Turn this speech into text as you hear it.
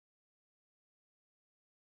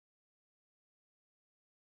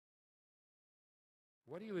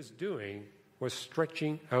What he was doing was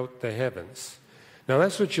stretching out the heavens. Now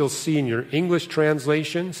that's what you'll see in your English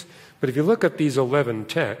translations, but if you look at these 11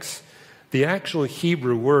 texts, the actual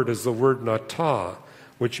Hebrew word is the word natah,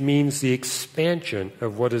 which means the expansion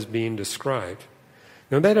of what is being described.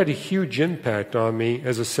 Now that had a huge impact on me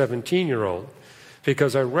as a 17-year-old,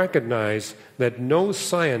 because I recognized that no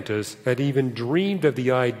scientist had even dreamed of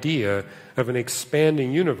the idea of an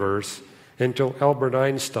expanding universe until Albert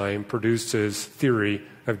Einstein produced his theory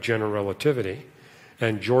of general relativity.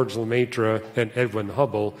 And George Lemaitre and Edwin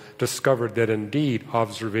Hubble discovered that indeed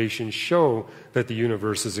observations show that the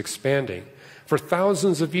universe is expanding. For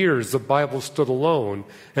thousands of years, the Bible stood alone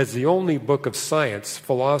as the only book of science,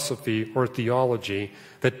 philosophy, or theology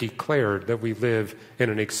that declared that we live in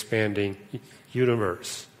an expanding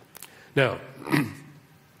universe. Now,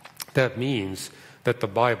 that means that the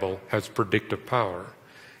Bible has predictive power.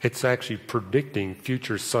 It's actually predicting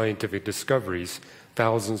future scientific discoveries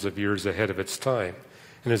thousands of years ahead of its time.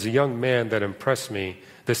 And as a young man, that impressed me.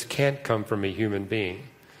 This can't come from a human being.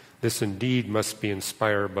 This indeed must be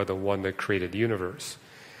inspired by the one that created the universe.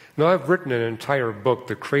 Now, I've written an entire book,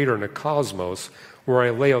 The Creator and the Cosmos, where I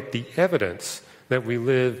lay out the evidence that we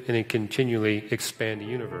live in a continually expanding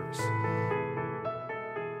universe.